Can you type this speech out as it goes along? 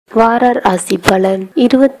வார ராசி பலன்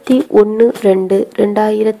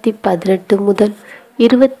 21/2/2018 முதல்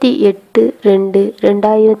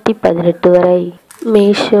 28/2/2018 வரை.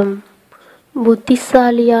 மேஷம்.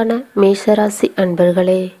 புத்திசாலியான மேஷராசி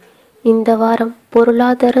அன்பர்களே, இந்த வாரம்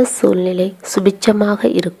பொருளாதார சூழ்நிலை சுபிட்சமாக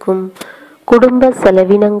இருக்கும். குடும்ப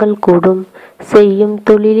செலவினங்கள் கூடும். செய்யும்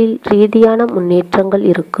தொழிலில் ரீதியான முன்னேற்றங்கள்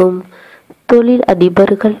இருக்கும். தொழில்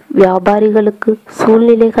அதிபர்கள் வியாபாரிகளுக்கு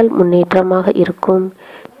சூழ்நிலைகள் முன்னேற்றமாக இருக்கும்.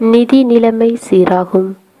 நிதி நிலைமை சீராகும்.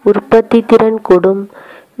 உற்பத்தி திறன் கூடும்.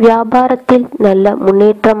 வியாபாரத்தில் நல்ல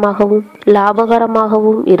முன்னேற்றமாகவும்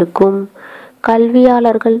லாபகரமாகவும் இருக்கும்.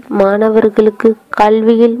 கல்வியாளர்கள் மாணவர்களுக்கு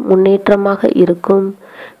கல்வியில் முன்னேற்றமாக இருக்கும்.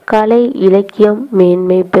 கலை இலக்கியம்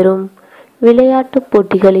மேன்மை பெறும். விளையாட்டு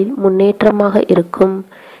போட்டிகளில் முன்னேற்றமாக இருக்கும்.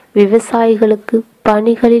 விவசாயிகளுக்கு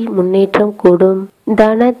பணிகளில் முன்னேற்றம் கூடும்.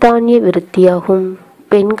 தன தானிய விருத்தியாகும்.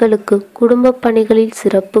 பெண்களுக்கு குடும்ப பணிகளில்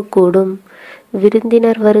சிறப்பு கூடும்.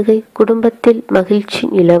 விருந்தினர் வருகை குடும்பத்தில் மகிழ்ச்சி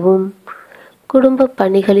நிலவும். குடும்ப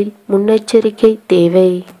பணிகளில் முன்னெச்சரிக்கை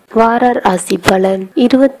தேவை. வார ராசி பலன்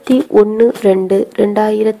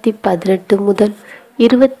 21/2/2018 முதல்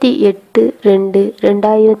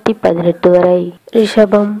 28/2/2018 வரை.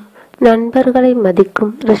 ரிஷபம். நண்பர்களை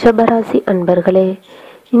மதிக்கும் ரிஷபராசி அன்பர்களே,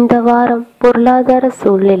 இந்த வாரம் பொருளாதார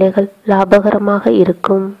சூழ்நிலைகள் லாபகரமாக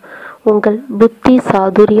இருக்கும். உங்கள் புத்தி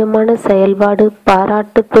சாதுரியமான செயல்பாடு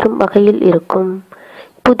பாராட்டு பெறும் வகையில் இருக்கும்.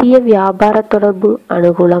 புதிய வியாபார தொடர்பு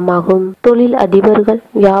அனுகூலமாகும். தொழில் அதிபர்கள்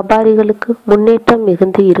வியாபாரிகளுக்கு முன்னேற்றம்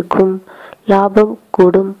மிகுந்து இருக்கும். லாபம்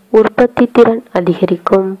கூடும். உற்பத்தி திறன்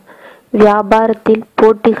அதிகரிக்கும். வியாபாரத்தில்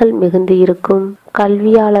போட்டிகள் மிகுந்து இருக்கும்.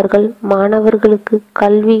 கல்வியாளர்கள் மாணவர்களுக்கு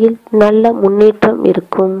கல்வியில் நல்ல முன்னேற்றம்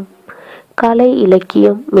இருக்கும். கலை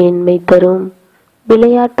இலக்கியம் மேன்மை தரும்.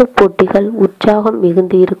 விளையாட்டு போட்டிகள் உற்சாகம்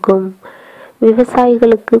மிகுந்து இருக்கும்.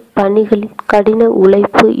 விவசாயிகளுக்கு பணிகளில் கடின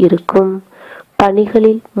உழைப்பு இருக்கும்.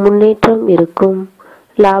 பணிகளில் முன்னேற்றம் இருக்கும்.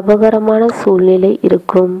 லாபகரமான சூழ்நிலை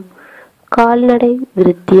இருக்கும். கால்நடை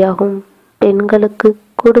விருத்தியாகும். பெண்களுக்கு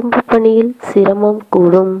குடும்ப பணியில் சிரமம்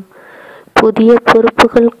கூடும். புதிய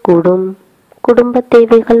பொறுப்புகள் கூடும். குடும்ப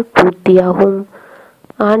தேவைகள் பூர்த்தியாகும்.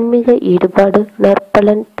 ஆன்மீக ஈடுபாடு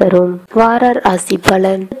நற்பலன் தரும். வார ராசி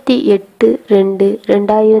பலன்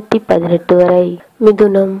 28/2/2018 வரை.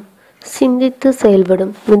 மிதுனம். சிந்தித்து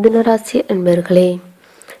செயல்படும் மிதுன ராசி அன்பர்களே,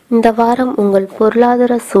 இந்த வாரம் உங்கள்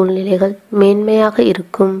பொருளாதார சூழ்நிலைகள் மேன்மையாக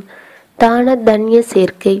இருக்கும். தான தன்ய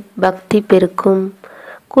சேர்க்கை பக்தி பெருக்கும்.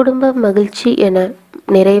 குடும்ப மகிழ்ச்சி என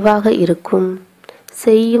நிறைவாக இருக்கும்.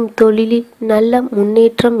 செய்யும் தொழிலில் நல்ல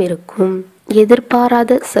முன்னேற்றம் இருக்கும்.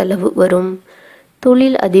 எதிர்பாராத செலவு வரும்.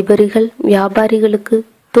 தொழில் அதிபர்கள் வியாபாரிகளுக்கு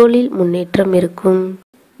தொழில் முன்னேற்றம் இருக்கும்.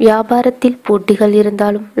 வியாபாரத்தில் போட்டிகள்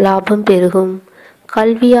இருந்தாலும் லாபம் பெருகும்.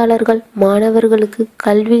 கல்வியாளர்கள் மாணவர்களுக்கு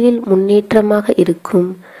கல்வியில் முன்னேற்றமாக இருக்கும்.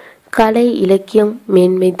 கலை இலக்கியம்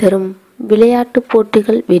மேன்மை தரும். விளையாட்டு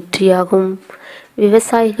போட்டிகள் வெற்றியாகும்.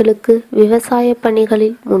 விவசாயிகளுக்கு விவசாய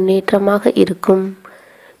பணிகளில் முன்னேற்றமாக இருக்கும்.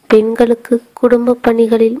 பெண்களுக்கு குடும்ப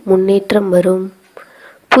பணிகளில் முன்னேற்றம் வரும்.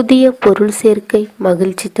 புதிய பொருள் சேர்க்கை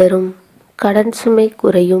மகிழ்ச்சி தரும். கடன் சுமை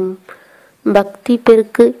குறையும். பக்தி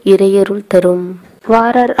பெருக்கு இறையருள் தரும்.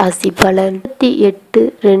 வார ராசி பலன்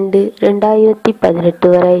 28/2/2018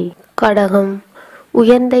 வரை. கடகம்.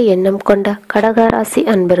 உயர்ந்த எண்ணம் கொண்ட கடகராசி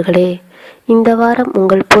அன்பர்களே, இந்த வாரம்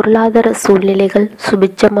உங்கள் பொருளாதார சூழ்நிலைகள்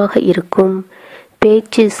சுபிட்சமாக இருக்கும்.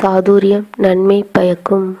 பேச்சு சாதுரியம் நன்மை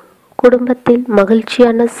பயக்கும். குடும்பத்தில்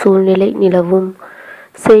மகிழ்ச்சியான சூழ்நிலை நிலவும்.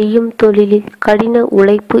 செய்யும் தொழிலில் கடின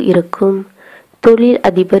உழைப்பு இருக்கும். தொழில்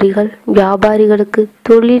அதிபர்கள் வியாபாரிகளுக்கு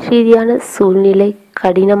தொழில் ரீதியான சூழ்நிலை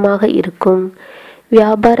கடினமாக இருக்கும்.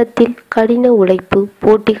 வியாபாரத்தில் கடின உழைப்பு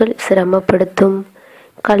போட்டிகள் சிரமப்படுத்தும்.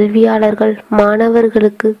 கல்வியாளர்கள்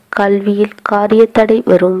மாணவர்களுக்கு கல்வியில் காரிய தடை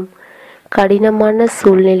வரும். கடினமான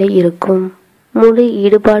சூழ்நிலை இருக்கும். முழு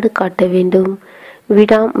ஈடுபாடு காட்ட வேண்டும்.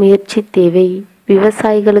 விடாமுயற்சி தேவை.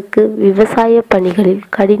 விவசாயிகளுக்கு விவசாய பணிகளில்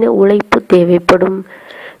கடின உழைப்பு தேவைப்படும்.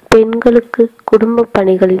 பெண்களுக்கு குடும்ப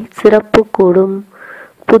பணிகளில் சிறப்பு கூடும்.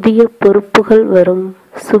 புதிய பொறுப்புகள் வரும்.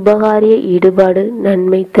 சுபகாரிய ஈடுபாடு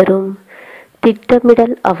நன்மை தரும்.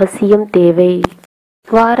 திட்டமிடல் அவசியம் தேவை.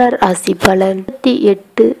 வார ராசி பலன்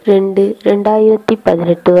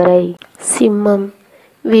 28/2/2018 வரை. சிம்மம்.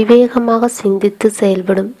 விவேகமாக சிந்தித்து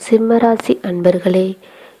செயல்படும் சிம்மராசி அன்பர்களே,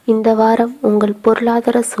 இந்த வாரம் உங்கள்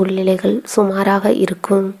பொருளாதார சூழ்நிலைகள் சுமாராக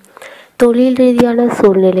இருக்கும். தொழில் ரீதியான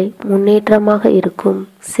சூழ்நிலை முன்னேற்றமாக இருக்கும்.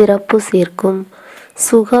 சிறப்பு சேர்க்கும்.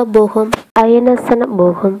 சுகபோகம் அயனசன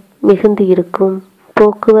போகம் மிகுந்து இருக்கும்.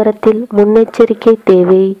 போக்குவரத்தில் முன்னெச்சரிக்கை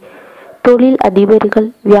தேவை. தொழில் அதிபர்கள்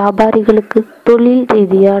வியாபாரிகளுக்கு தொழில்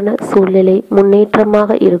ரீதியான சூழ்நிலை முன்னேற்றமாக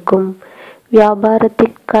இருக்கும்.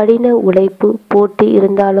 வியாபாரத்தில் கடின உழைப்பு போட்டி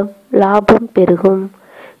இருந்தாலும் லாபம் பெருகும்.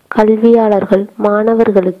 கல்வியாளர்கள்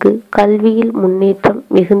மாணவர்களுக்கு கல்வியில் முன்னேற்றம்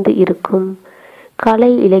மிகுந்து இருக்கும்.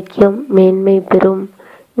 கலை இலக்கியம் மேன்மை பெறும்.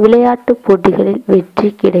 விளையாட்டு போட்டிகளில் வெற்றி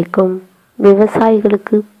கிடைக்கும்.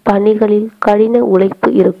 விவசாயிகளுக்கு பணிகளில் கடின உழைப்பு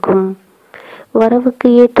இருக்கும். வரவுக்கு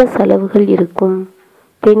ஏற்ற செலவுகள் இருக்கும்.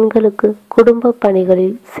 பெண்களுக்கு குடும்ப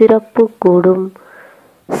பணிகளில் சிறப்பு கூடும்.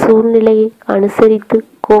 சூழ்நிலையை அனுசரித்து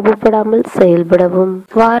கோபப்படாமல் செயல்படவும்.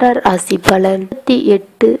 வார ராசி பலன்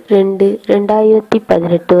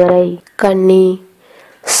 28/2/2018 வரை. கன்னி.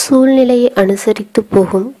 சூழ்நிலையை அனுசரித்து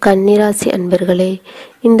போகும் கன்னிராசி அன்பர்களே,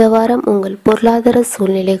 இந்த வாரம் உங்கள் பொருளாதார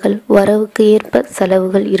சூழ்நிலைகள் வரவுக்கு ஏற்ப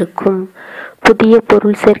செலவுகள் இருக்கும். புதிய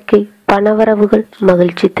பொருள் சேர்க்கை, பணவரவுகள்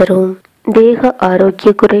மகிழ்ச்சி தரும். தேக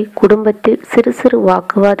ஆரோக்கிய குறை, குடும்பத்தில் சிறு சிறு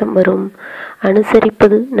வாக்குவாதம் வரும்.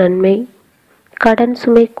 அனுசரிப்பது நன்மை. கடன்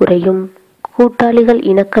சுமை குறையும். கூட்டாளிகள்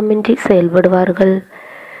இணக்கமின்றி செயல்படுவார்கள்.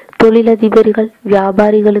 தொழிலதிபர்கள்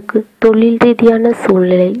வியாபாரிகளுக்கு தொழில் ரீதியான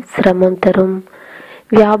சூழ்நிலை சிரமம் தரும்.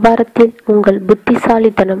 வியாபாரத்தில் உங்கள்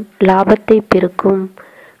புத்திசாலித்தனம் லாபத்தை பெருக்கும்.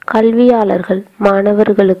 கல்வியாளர்கள்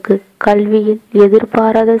மாணவர்களுக்கு கல்வியில்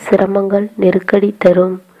எதிர்பாராத சிரமங்கள் நெருக்கடி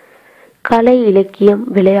தரும். கலை இலக்கியம்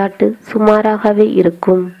விளையாட்டு சுமாராகவே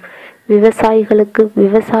இருக்கும். விவசாயிகளுக்கு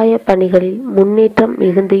விவசாய பணிகளில் முன்னேற்றம்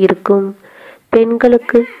மிகுந்து இருக்கும்.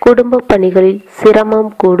 பெண்களுக்கு குடும்ப பணிகளில்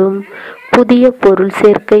சிரமம் கூடும். புதிய பொருள்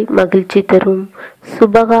சேர்க்கை மகிழ்ச்சி தரும்.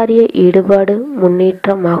 சுபகாரிய ஈடுபாடு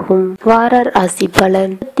முன்னேற்றமாகும். வார ராசி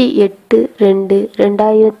பலன்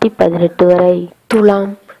 28/2/2018 வரை.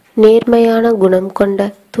 துலாம். நேர்மையான குணம் கொண்ட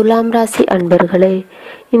துலாம் ராசி அன்பர்களே,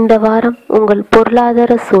 இந்த வாரம் உங்கள்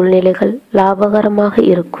பொருளாதார சூழ்நிலைகள் லாபகரமாக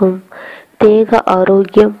இருக்கும். தேக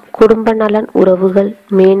ஆரோக்கியம், குடும்ப நலன், உறவுகள்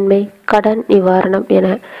மேன்மை, கடன் நிவாரணம் என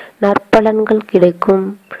நற்பலன்கள் கிடைக்கும்.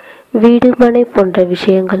 வீடு மனை போன்ற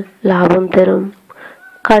விஷயங்கள் லாபம் தரும்.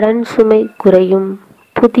 கடன் சுமை குறையும்.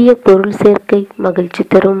 புதிய பொருள் சேர்க்கை மகிழ்ச்சி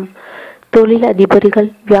தரும். தொழில் அதிபர்கள்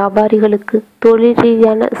வியாபாரிகளுக்கு தொழில்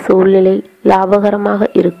ரீதியான சூழ்நிலை லாபகரமாக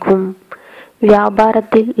இருக்கும்.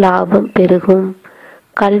 வியாபாரத்தில் லாபம் பெருகும்.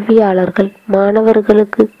 கல்வியாளர்கள்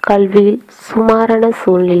மாணவர்களுக்கு கல்வியில் சுமாரான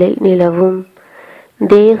சூழ்நிலை நிலவும்.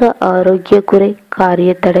 தேக ஆரோக்கிய குறை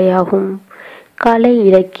காரிய தடையாகும். கலை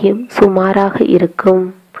இலக்கியம் சுமாராக இருக்கும்.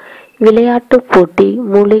 விளையாட்டு போட்டி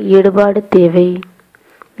முழு ஈடுபாடு தேவை.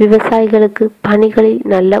 விவசாயிகளுக்கு பணிகளில்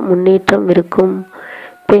நல்ல முன்னேற்றம் இருக்கும்.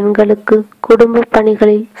 பெண்களுக்கு குடும்ப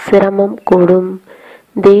பணிகளில் சிரமம் கூடும்.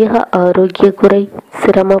 தேக ஆரோக்கிய குறை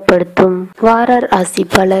சிரமப்படுத்தும். வார ராசி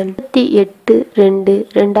பலன்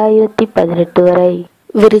 28/2/2018 வரை.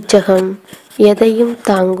 விருச்சகம். எதையும்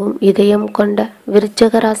தாங்கும் இதயம் கொண்ட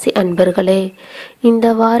விருச்சக ராசி அன்பர்களே, இந்த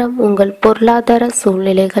வாரம் உங்கள் பொருளாதார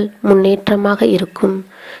சூழ்நிலைகள் முன்னேற்றமாக இருக்கும்.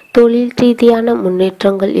 தொழில் ரீதியான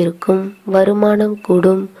முன்னேற்றங்கள் இருக்கும். வருமானம்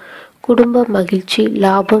கூடும். குடும்ப மகிழ்ச்சி,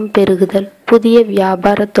 லாபம் பெருகுதல், புதிய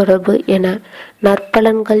வியாபார தொடர்பு என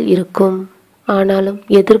நற்பலன்கள் இருக்கும். ஆனாலும்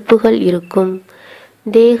எதிர்ப்புகள் இருக்கும்.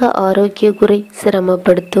 தேக ஆரோக்கிய குறை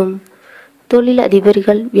சிரமப்படுத்தும். தொழில்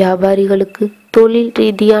அதிபர்கள் வியாபாரிகளுக்கு தொழில்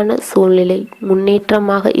ரீதியான சூழ்நிலை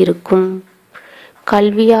முன்னேற்றமாக இருக்கும்.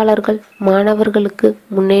 கல்வியாளர்கள் மாணவர்களுக்கு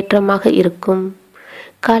முன்னேற்றமாக இருக்கும்.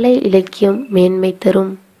 கலை இலக்கியம் மேன்மை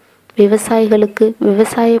தரும். விவசாயிகளுக்கு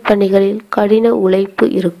விவசாய பணிகளில் கடின உழைப்பு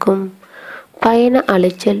இருக்கும். பயண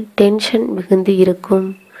அலைச்சல், டென்ஷன் மிகுந்து இருக்கும்.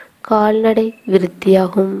 கால்நடை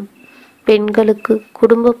விருத்தியாகும். பெண்களுக்கு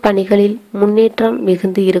குடும்ப பணிகளில் முன்னேற்றம்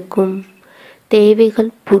மிகுந்து இருக்கும்.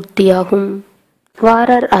 தேவைகள் பூர்த்தியாகும். வார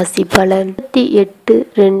ராசி பலன்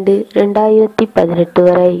 28/2/2018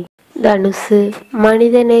 வரை. தனுசு.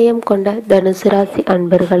 மனிதநேயம் கொண்ட தனுசு ராசி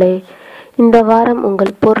அன்பர்களே, இந்த வாரம்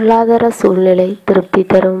உங்கள் பொருளாதார சூழ்நிலை திருப்தி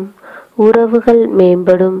தரும். உறவுகள்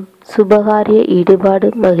மேம்படும். சுபகாரிய ஈடுபாடு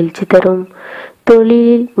மகிழ்ச்சி தரும்.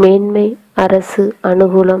 தொழிலில் மேன்மை, அரசு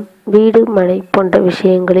அனுகூலம், வீடு மனை போன்ற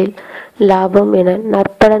விஷயங்களில் லாபம் என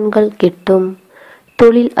நற்பலன்கள் கிட்டும்.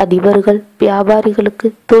 தொழில் அதிபர்கள் வியாபாரிகளுக்கு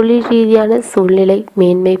தொழில் ரீதியான சூழ்நிலை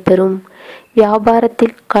மேன்மை பெறும்.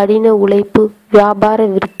 வியாபாரத்தில் கடின உழைப்பு வியாபார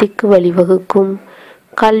விருத்திக்கு வழிவகுக்கும்.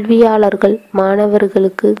 கல்வியாளர்கள்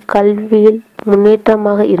மாணவர்களுக்கு கல்வியில்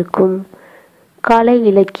முன்னேற்றமாக இருக்கும். கலை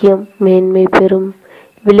இலக்கியம் மேன்மை பெறும்.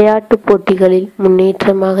 விளையாட்டு போட்டிகளில்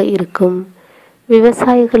முன்னேற்றமாக இருக்கும்.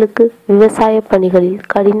 விவசாயிகளுக்கு விவசாய பணிகளில்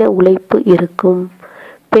கடின உழைப்பு இருக்கும்.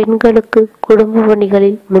 பெண்களுக்கு குடும்ப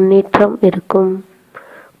பணிகளில் முன்னேற்றம் இருக்கும்.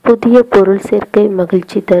 புதிய பொருள் சேர்க்கை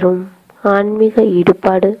மகிழ்ச்சி தரும். ஆன்மீக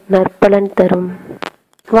ஈடுபாடு நற்பலன் தரும்.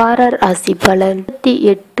 வார ராசி பலன்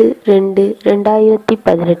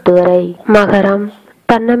 28/2/2018 வரை. மகரம்.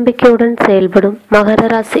 தன்னம்பிக்கையுடன் செயல்படும் மகர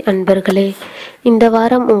ராசி அன்பர்களே, இந்த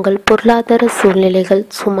வாரம் உங்கள் பொருளாதார சூழ்நிலைகள்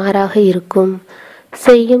சுமாராக இருக்கும்.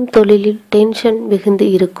 செய்யும் தொழிலில் டென்ஷன் மிகுந்து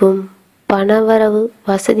இருக்கும். பணவரவு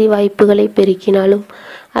வசதி வாய்ப்புகளை பெருக்கினாலும்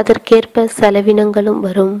அதற்கேற்ப செலவினங்களும்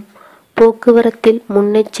வரும். போக்குவரத்தில்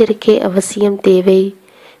முன்னெச்சரிக்கை அவசியம் தேவை.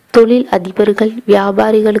 தொழில் அதிபர்கள்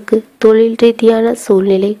வியாபாரிகளுக்கு தொழில் ரீதியான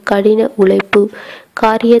சூழ்நிலை, கடின உழைப்பு,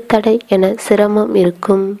 காரிய தடை என சிரமம்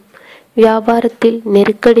இருக்கும். வியாபாரத்தில்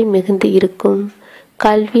நெருக்கடி மிகுந்து இருக்கும்.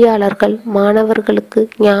 கல்வியாளர்கள் மாணவர்களுக்கு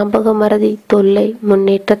ஞாபக மறதி தொல்லை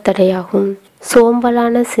முன்னேற்ற தடையாகும்.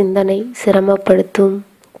 சோம்பலான சிந்தனை சிரமப்படுத்தும்.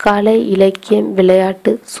 கலை, இலக்கியம்,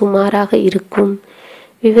 விளையாட்டு சுமாராக இருக்கும்.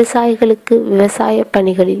 விவசாயிகளுக்கு விவசாய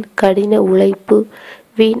பணிகளில் கடின உழைப்பு,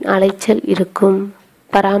 வீண் அலைச்சல் இருக்கும்.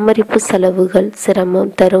 பராமரிப்பு செலவுகள்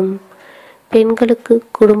சிரமம் தரும். பெண்களுக்கு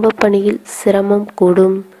குடும்ப பணியில் சிரமம்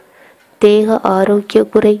கூடும். தேக ஆரோக்கிய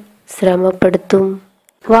குறை சிரமப்படுத்தும்.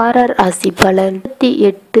 வார ராசி பலன்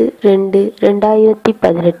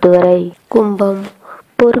 28/2/2018 வரை. கும்பம்.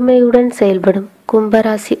 பொறுமையுடன் செயல்படும்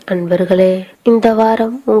கும்பராசி அன்பர்களே, இந்த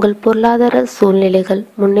வாரம் உங்கள் பொருளாதார சூழ்நிலைகள்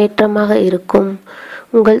முன்னேற்றமாக இருக்கும்.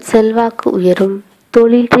 உங்கள் செல்வாக்கு உயரும்.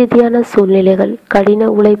 தொழில் ரீதியான சூழ்நிலைகள் கடின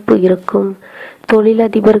உழைப்பு இருக்கும்.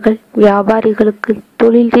 தொழிலதிபர்கள் வியாபாரிகளுக்கு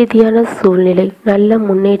தொழில் ரீதியான சூழ்நிலை நல்ல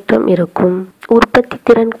முன்னேற்றம் இருக்கும். உற்பத்தி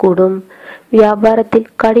திறன் கூடும். வியாபாரத்தில்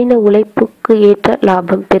கடின உழைப்புக்கு ஏற்ற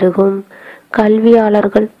லாபம் பெருகும்.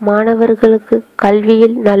 கல்வியாளர்கள் மாணவர்களுக்கு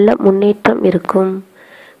கல்வியில் நல்ல முன்னேற்றம் இருக்கும்.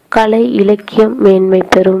 கலை, இலக்கியம் மேன்மை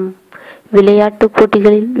பெறும். விளையாட்டு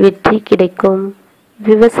போட்டிகளில் வெற்றி கிடைக்கும்.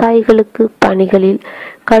 விவசாயிகளுக்கு பணிகளில்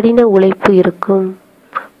கடின உழைப்பு இருக்கும்.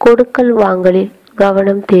 கொடுக்கல் வாங்கலில்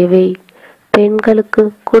கவனம் தேவை. பெண்களுக்கு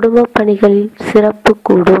குடும்ப பணிகளில் சிறப்பு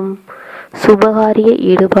கூடும். சுபகாரிய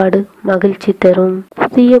ஈடுபாடு மகிழ்ச்சி தரும்.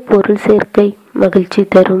 புதிய பொருள் சேர்க்கை மகிழ்ச்சி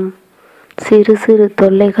தரும். சிறு சிறு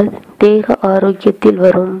தொல்லைகள் தேக ஆரோக்கியத்தில்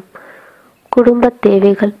வரும். குடும்ப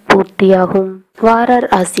தேவைகள் பூர்த்தியாகும். வார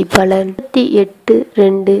ராசி பலன்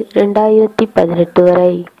 28/2/2018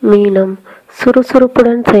 வரை. மீனம்.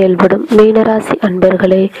 சுறுசுறுப்புடன் செயல்படும் மீனராசி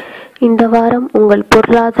அன்பர்களே, இந்த வாரம் உங்கள்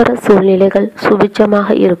பொருளாதார சூழ்நிலைகள் சுபிட்சமாக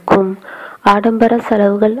இருக்கும். ஆடம்பர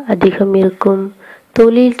செலவுகள் அதிகம் இருக்கும்.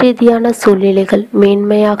 தொழில் ரீதியான சூழ்நிலைகள்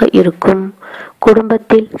மேன்மையாக இருக்கும்.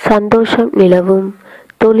 குடும்பத்தில் சந்தோஷம் நிலவும்.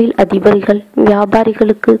 தொழில் அதிபர்கள்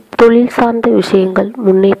வியாபாரிகளுக்கு தொழில் சார்ந்த விஷயங்கள்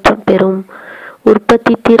முன்னேற்றம் பெறும்.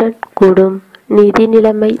 உற்பத்தி திறன் கூடும். நிதி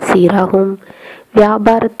நிலைமை சீராகும்.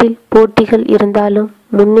 வியாபாரத்தில் போட்டிகள் இருந்தாலும்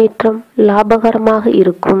முன்னேற்றம் லாபகரமாக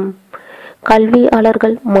இருக்கும்.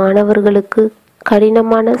 கல்வியாளர்கள் மாணவர்களுக்கு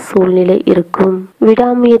கடினமான சூழ்நிலை இருக்கும்.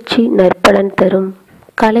 விடாமுயற்சி நற்பலன் தரும்.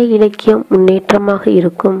 கலை, இலக்கியம் முன்னேற்றமாக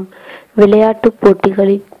இருக்கும். விளையாட்டு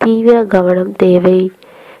போட்டிகளில் தீவிர கவனம் தேவை.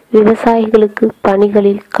 விவசாயிகளுக்கு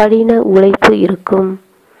பணிகளில் கடின உழைப்பு இருக்கும்.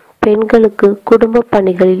 பெண்களுக்கு குடும்ப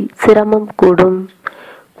பணிகளில் சிரமம் கூடும்.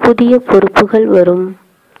 புதிய பொறுப்புகள் வரும்.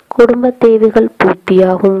 குடும்ப தேவைகள்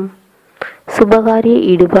பூர்த்தியாகும். சுபகாரிய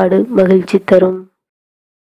ஈடுபாடு மகிழ்ச்சி தரும்.